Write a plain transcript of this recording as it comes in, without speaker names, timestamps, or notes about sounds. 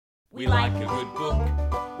We like a good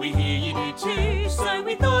book, we hear you do too, so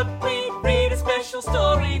we thought we'd read a special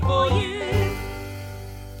story for you.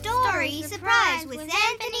 Story Surprise with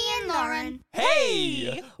Anthony and Lauren.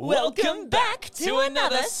 Hey! Welcome back to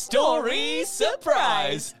another Story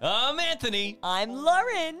Surprise! I'm Anthony. I'm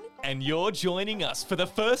Lauren. And you're joining us for the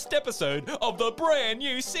first episode of the brand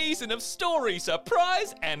new season of Story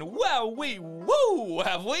Surprise, and wowee woo,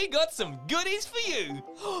 have we got some goodies for you!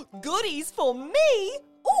 Goodies for me?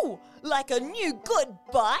 Ooh, like a new good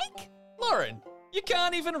bike? Lauren, you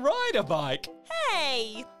can't even ride a bike.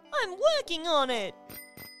 Hey, I'm working on it.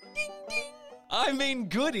 Ding, ding. I mean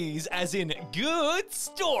goodies as in good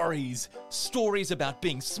stories. Stories about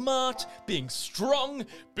being smart, being strong,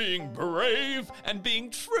 being brave, and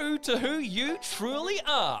being true to who you truly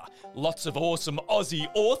are. Lots of awesome Aussie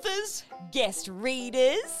authors. Guest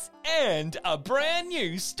readers. And a brand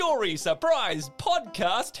new Story Surprise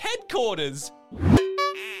podcast headquarters. Woo!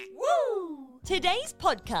 Today's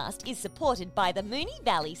podcast is supported by the Moonee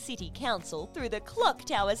Valley City Council through the Clock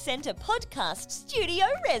Tower Centre Podcast Studio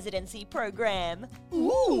Residency Program.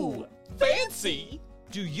 Ooh, fancy!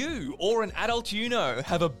 Do you or an adult you know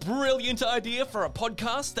have a brilliant idea for a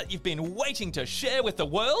podcast that you've been waiting to share with the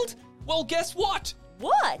world? Well, guess what?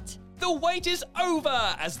 What? The wait is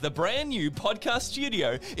over, as the brand new podcast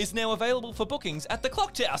studio is now available for bookings at the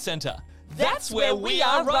Clock Tower Centre. That's where we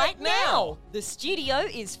are right now. The studio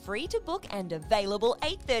is free to book and available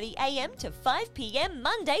 8:30 a.m. to 5 p.m.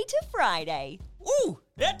 Monday to Friday. Ooh,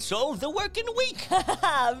 that's all the working week.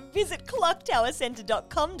 Visit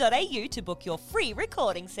clocktowercentre.com.au to book your free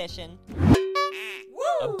recording session.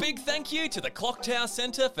 A big thank you to the Clock Tower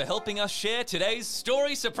Centre for helping us share today's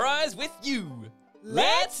Story Surprise with you.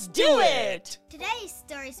 Let's do it! Today's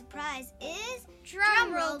Story Surprise is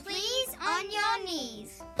drum roll please on your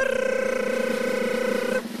knees.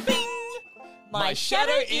 Bing! My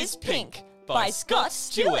Shadow is Pink by Scott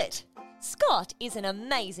Stewart. Scott is an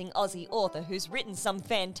amazing Aussie author who's written some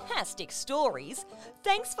fantastic stories.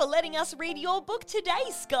 Thanks for letting us read your book today,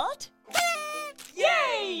 Scott.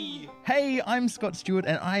 Yay! Hey, I'm Scott Stewart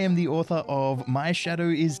and I am the author of My Shadow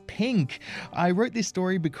is Pink. I wrote this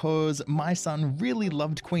story because my son really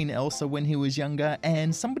loved Queen Elsa when he was younger,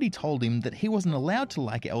 and somebody told him that he wasn't allowed to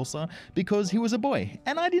like Elsa because he was a boy,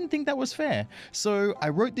 and I didn't think that was fair. So I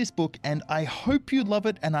wrote this book and I hope you love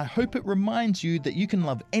it, and I hope it reminds you that you can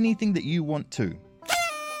love anything that you want to.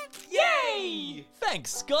 Yay!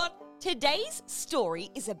 Thanks, Scott. Today's story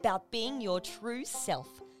is about being your true self.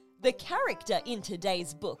 The character in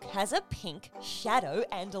today's book has a pink shadow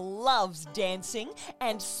and loves dancing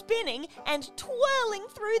and spinning and twirling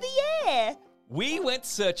through the air. We went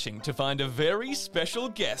searching to find a very special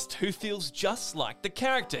guest who feels just like the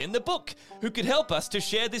character in the book, who could help us to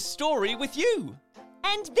share this story with you.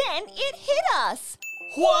 And then it hit us.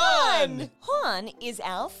 Juan! Juan is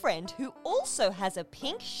our friend who also has a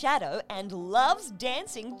pink shadow and loves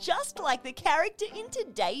dancing just like the character in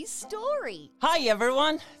today's story. Hi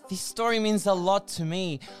everyone! This story means a lot to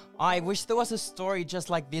me. I wish there was a story just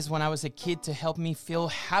like this when I was a kid to help me feel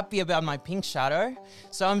happy about my pink shadow.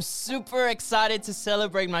 So I'm super excited to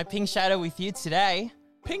celebrate my pink shadow with you today.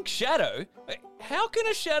 Pink shadow? How can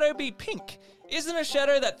a shadow be pink? Isn't a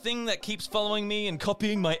shadow that thing that keeps following me and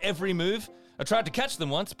copying my every move? I tried to catch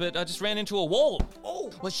them once, but I just ran into a wall.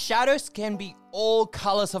 Oh! Well, shadows can be all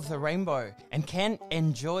colors of the rainbow and can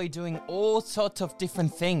enjoy doing all sorts of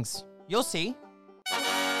different things. You'll see.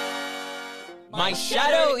 My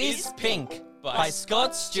Shadow is Pink by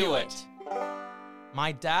Scott Stewart.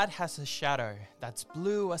 My dad has a shadow that's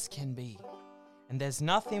blue as can be, and there's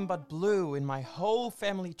nothing but blue in my whole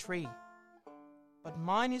family tree. But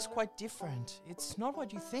mine is quite different. It's not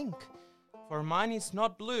what you think, for mine is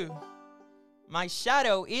not blue. My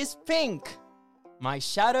shadow is pink. My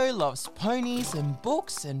shadow loves ponies and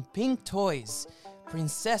books and pink toys,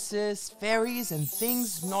 princesses, fairies, and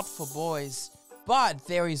things not for boys. But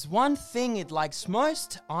there is one thing it likes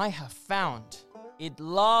most, I have found. It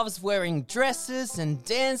loves wearing dresses and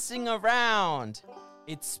dancing around.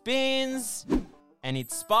 It spins, and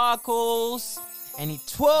it sparkles, and it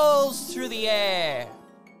twirls through the air.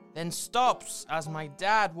 Then stops as my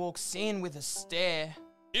dad walks in with a stare.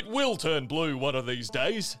 It will turn blue one of these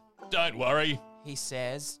days. Don't worry, He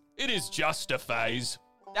says. it is just a phase.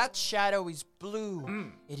 That shadow is blue.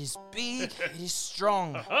 It is big, it is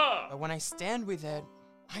strong. But when I stand with it,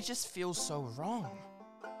 I just feel so wrong.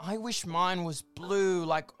 I wish mine was blue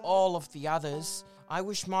like all of the others. I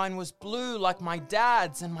wish mine was blue like my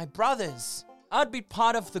dad's and my brother's. I'd be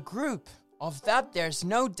part of the group. Of that there's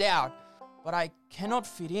no doubt. But I cannot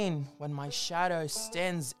fit in when my shadow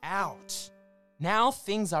stands out. Now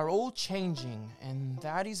things are all changing, and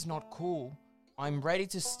that is not cool. I'm ready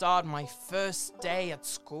to start my first day at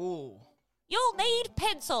school. You'll need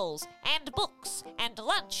pencils and books and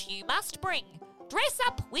lunch you must bring. Dress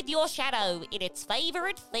up with your shadow in its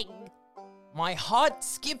favourite thing. My heart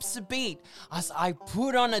skips a beat as I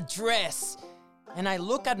put on a dress, and I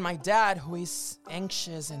look at my dad, who is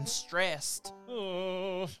anxious and stressed.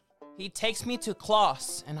 He takes me to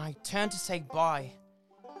class, and I turn to say bye.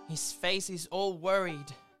 His face is all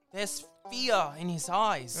worried. There's fear in his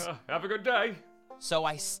eyes. Have a good day. So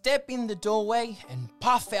I step in the doorway and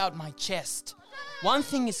puff out my chest. One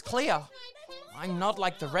thing is clear. I'm not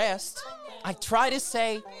like the rest. I try to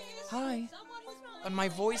say, hi, but my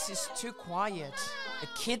voice is too quiet. The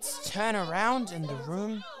kids turn around in the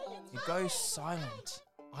room. It goes silent.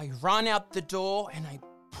 I run out the door and I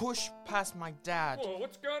push past my dad.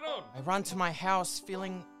 What's going on? I run to my house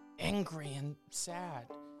feeling angry and sad.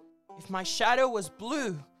 If my shadow was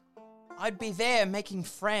blue, I'd be there making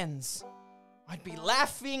friends. I'd be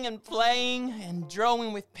laughing and playing and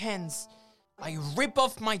drawing with pens. I rip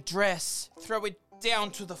off my dress, throw it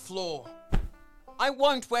down to the floor. I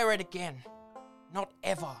won't wear it again. Not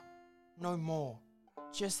ever. No more.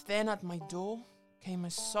 Just then at my door came a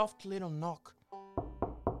soft little knock.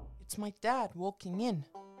 It's my dad walking in.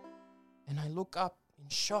 And I look up in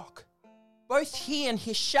shock. Both he and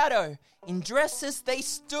his shadow, in dresses they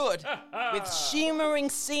stood, with shimmering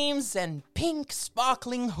seams and pink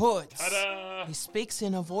sparkling hoods. Ta-da! He speaks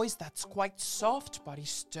in a voice that's quite soft but is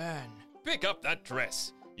stern. Pick up that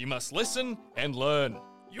dress. You must listen and learn.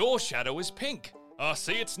 Your shadow is pink. I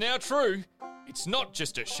see it's now true. It's not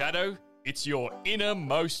just a shadow, it's your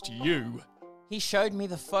innermost you. He showed me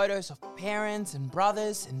the photos of parents and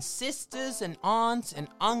brothers and sisters and aunts and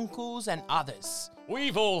uncles and others.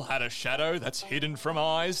 We've all had a shadow that's hidden from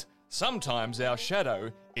eyes. Sometimes our shadow,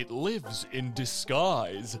 it lives in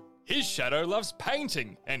disguise. His shadow loves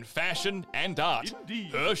painting and fashion and art.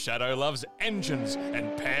 Indeed. Her shadow loves engines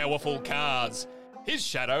and powerful cars. His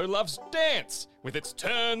shadow loves dance with its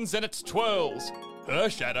turns and its twirls. Her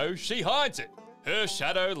shadow, she hides it. Her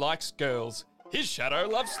shadow likes girls. His shadow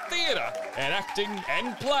loves theatre and acting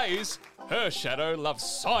and plays. Her shadow loves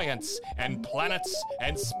science and planets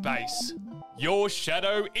and space. Your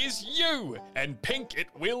shadow is you, and pink it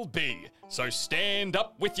will be. So stand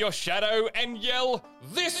up with your shadow and yell,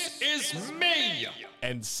 "This is me!"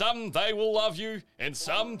 And some they will love you, and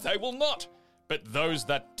some they will not. But those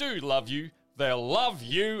that do love you, they'll love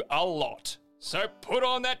you a lot. So put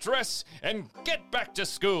on that dress and get back to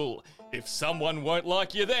school. If someone won't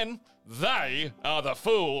like you then, they are the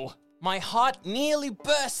fool. My heart nearly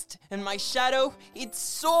burst, and my shadow, it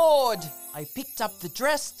soared. I picked up the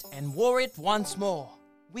dress and wore it once more.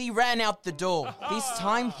 We ran out the door, this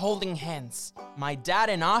time holding hands. My dad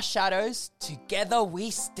and our shadows, together we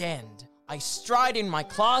stand. I stride in my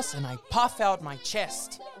class and I puff out my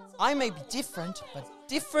chest. I may be different, but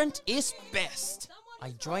different is best. I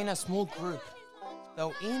join a small group.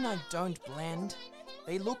 Though in I don't blend,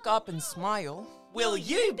 they look up and smile. Will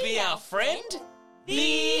you be our friend?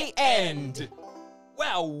 The end.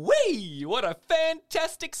 Wowee! What a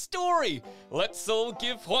fantastic story! Let's all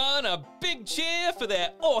give Juan a big cheer for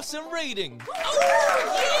their awesome reading.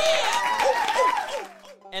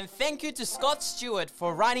 And thank you to Scott Stewart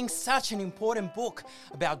for writing such an important book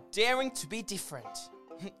about daring to be different.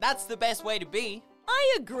 That's the best way to be.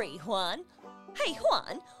 I agree, Juan. Hey,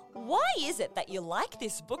 Juan, why is it that you like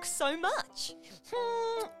this book so much?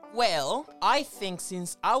 Well, I think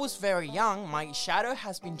since I was very young, my shadow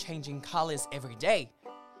has been changing colors every day.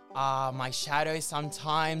 My shadow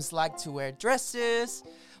sometimes likes to wear dresses.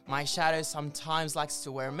 My shadow sometimes likes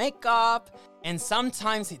to wear makeup. And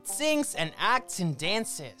sometimes it sings and acts and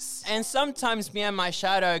dances. And sometimes me and my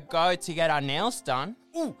shadow go to get our nails done.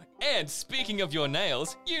 Ooh, and speaking of your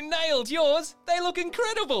nails, you nailed yours. They look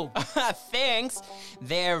incredible. Thanks.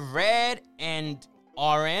 They're red and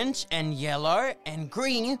orange and yellow and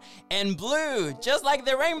green and blue, just like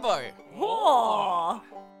the rainbow. Whoa!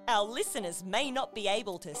 Our listeners may not be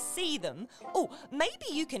able to see them. Oh, maybe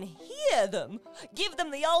you can hear them. Give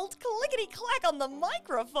them the old clickety-clack on the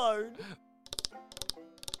microphone.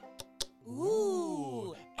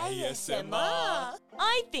 Ooh, ASMR.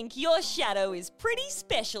 I think your shadow is pretty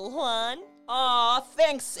special, Juan. Aw,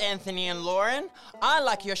 thanks, Anthony and Lauren. I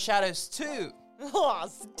like your shadows too. Oh,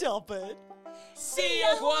 stop it. See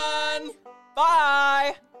ya, Juan!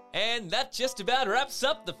 Bye! And that just about wraps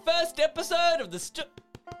up the first episode of the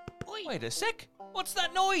Wait a sec. What's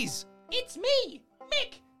that noise? It's me,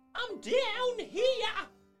 Mick. I'm down here.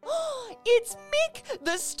 It's Mick,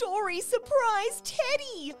 the story surprise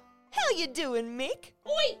Teddy. How you doing, Mick?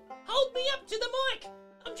 Oi, hold me up to the mic.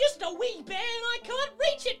 I'm just a wee bear and I can't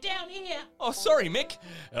reach it down here. Oh, sorry, Mick.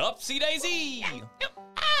 Upsy daisy.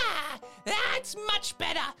 That's much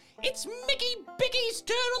better. It's Mickey Biggy's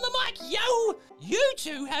turn on the mic, yo. You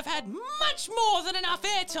two have had much more than enough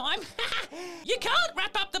airtime. You can't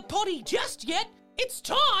wrap up the potty just yet. It's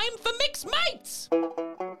time for Mix Mates.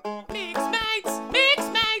 Mix Mates,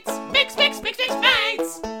 Mix Mates, Mix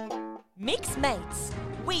Mates. Mix Mates.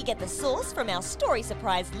 We get the source from our Story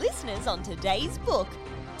Surprise listeners on today's book.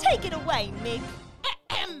 Take it away, Mick.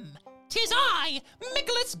 Tis I,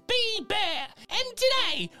 Nicholas B. Bear, and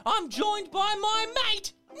today I'm joined by my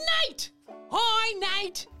mate, Nate. Hi,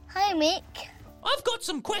 Nate. Hi, Mick. I've got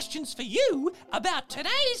some questions for you about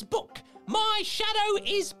today's book, My Shadow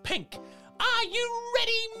is Pink. Are you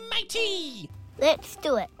ready, matey? Let's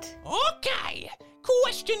do it. Okay.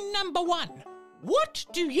 Question number 1. What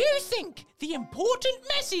do you think the important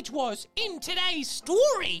message was in today's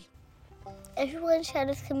story? Everyone's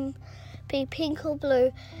shadows can be pink or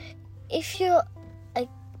blue. If you're a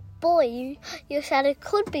boy, your shadow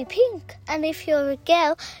could be pink. And if you're a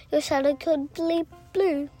girl, your shadow could be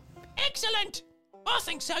blue. Excellent. I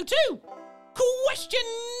think so too. Question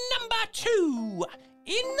number 2.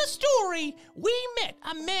 In the story, we met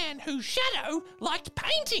a man whose shadow liked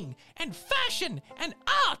painting and fashion and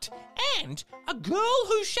art, and a girl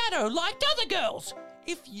whose shadow liked other girls.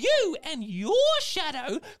 If you and your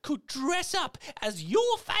shadow could dress up as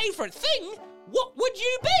your favourite thing, what would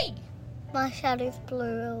you be? My shadow's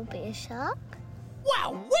blue, it'll be a shark.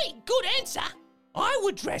 Wow, wait, good answer. I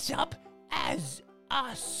would dress up as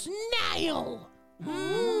a snail.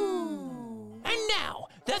 And now,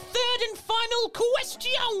 the third and final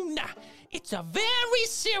question. It's a very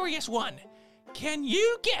serious one. Can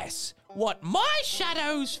you guess what my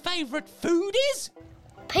shadow's favourite food is?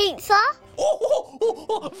 Pizza?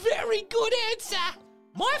 Very good answer.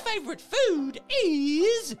 My favourite food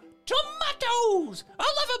is tomatoes. I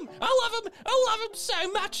love them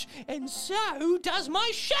so much. And so does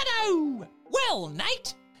my shadow. Well,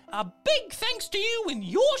 Nate, a big thanks to you and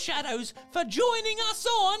your shadows for joining us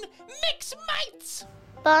on Mix Mates.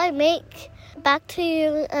 Bye, Mick. Back to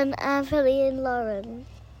you and Anthony and Lauren.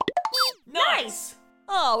 Nice!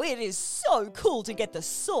 Oh, it is so cool to get the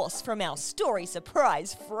source from our Story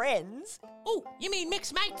Surprise friends. Oh, you mean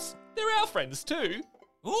Mix Mates? They're our friends too.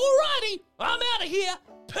 Alrighty, I'm out of here.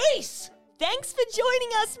 Peace. Thanks for joining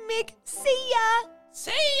us, Mick. See ya!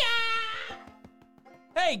 See ya!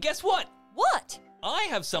 Hey, guess what? What? I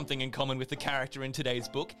have something in common with the character in today's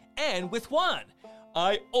book and with Juan.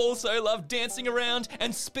 I also love dancing around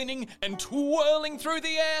and spinning and twirling through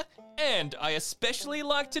the air, and I especially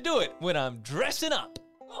like to do it when I'm dressing up.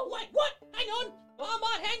 Oh, wait, what? Hang on. I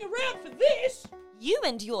might hang around for this. You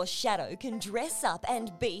and your shadow can dress up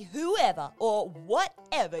and be whoever or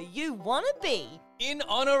whatever you want to be. In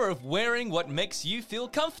honor of wearing what makes you feel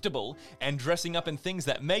comfortable and dressing up in things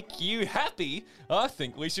that make you happy, I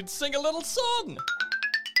think we should sing a little song.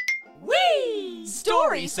 Whee!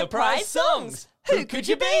 Story Surprise Songs! Who could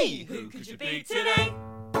you be? Who could you be today?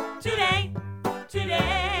 Today?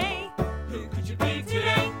 Today? Who could you be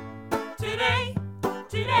today? Today?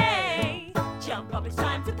 Today? Jump up, it's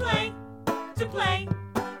time to play. To play.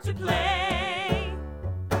 To play.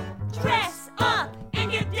 Dress up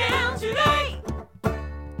and get down today.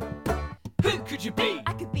 Who could you be?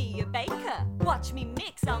 I could be a baker. Watch me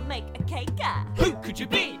mix, I'll make a caker. Who could you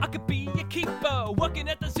be? I could be a keeper, working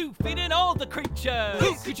at the zoo, feeding all the creatures.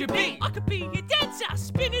 Who could you be? I could be a dancer,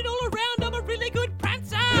 spinning all around, I'm a really good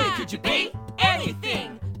prancer. Who could you be?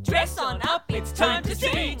 Anything. Dress on up, it's time to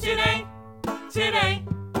sing. Today, today,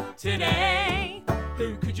 today.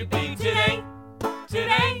 Who could you be today?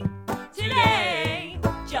 Today, today.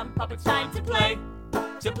 Jump up, it's time to play.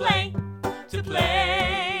 To play, to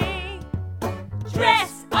play.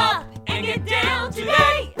 Dress up and get down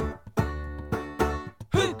today.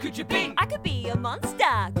 Who could you be? I could be a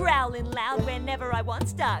monster, growling loud whenever I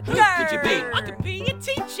want to. Who could you be? I could be a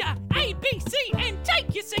teacher, A, B, C, and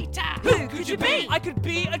take your seater. Who could you be? I could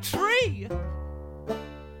be a tree.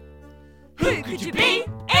 Who could you be?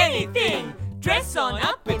 Anything. Dress on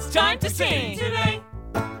up, it's time to sing. Today,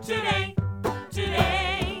 today,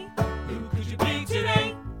 today. Who could you be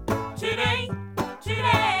today? Today,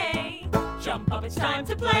 today. Jump up, it's time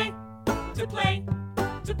to play. To play,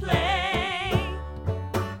 to play.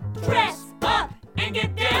 Dress up and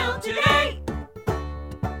get down today.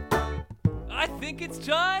 I think it's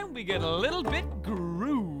time we get a little bit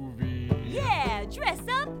groovy. Yeah, dress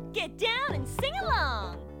up, get down, and sing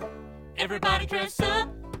along. Everybody dress up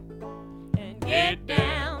and get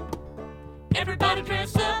down. Everybody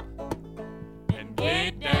dress up and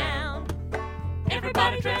get down.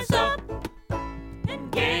 Everybody dress up and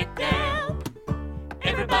get down.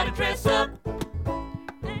 Everybody dress up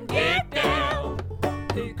and get down.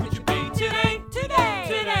 Who could you be today? Today,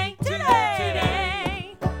 today, today,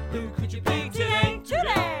 today. Who could you be today?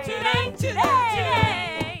 Today, today, today,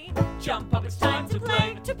 today. Jump up, it's time to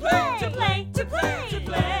play, to play, to play, to play, to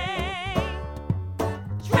play.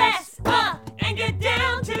 Dress up and get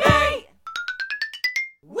down today.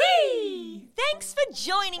 Whee! Thanks for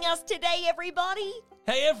joining us today, everybody.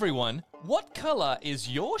 Hey everyone, what colour is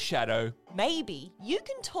your shadow? Maybe you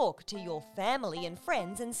can talk to your family and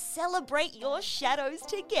friends and celebrate your shadows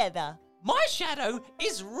together. My shadow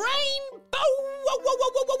is rainbow. Whoa, whoa, whoa,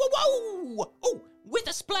 whoa, whoa, whoa, whoa. Oh, with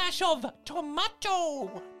a splash of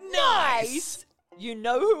tomato. Nice! You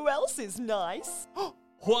know who else is nice?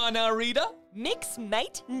 Juana Rita? Mix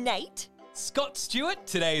mate Nate. Scott Stewart,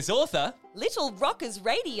 today's author. Little Rockers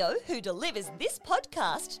Radio, who delivers this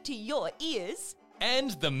podcast to your ears.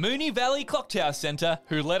 And the Moonee Valley Clocktower Centre,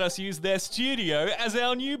 who let us use their studio as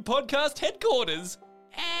our new podcast headquarters.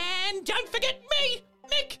 And don't forget me,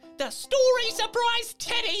 Mick, the story surprise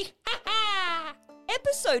Teddy. Ha ha!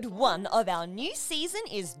 Episode 1 of our new season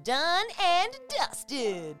is done and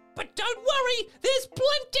dusted. But don't worry, there's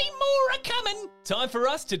plenty more a-coming. Time for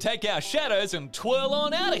us to take our shadows and twirl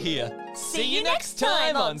on out of here. See you next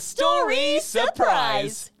time on Story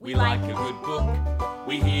Surprise. We like a good book,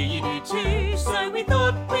 we hear you do too.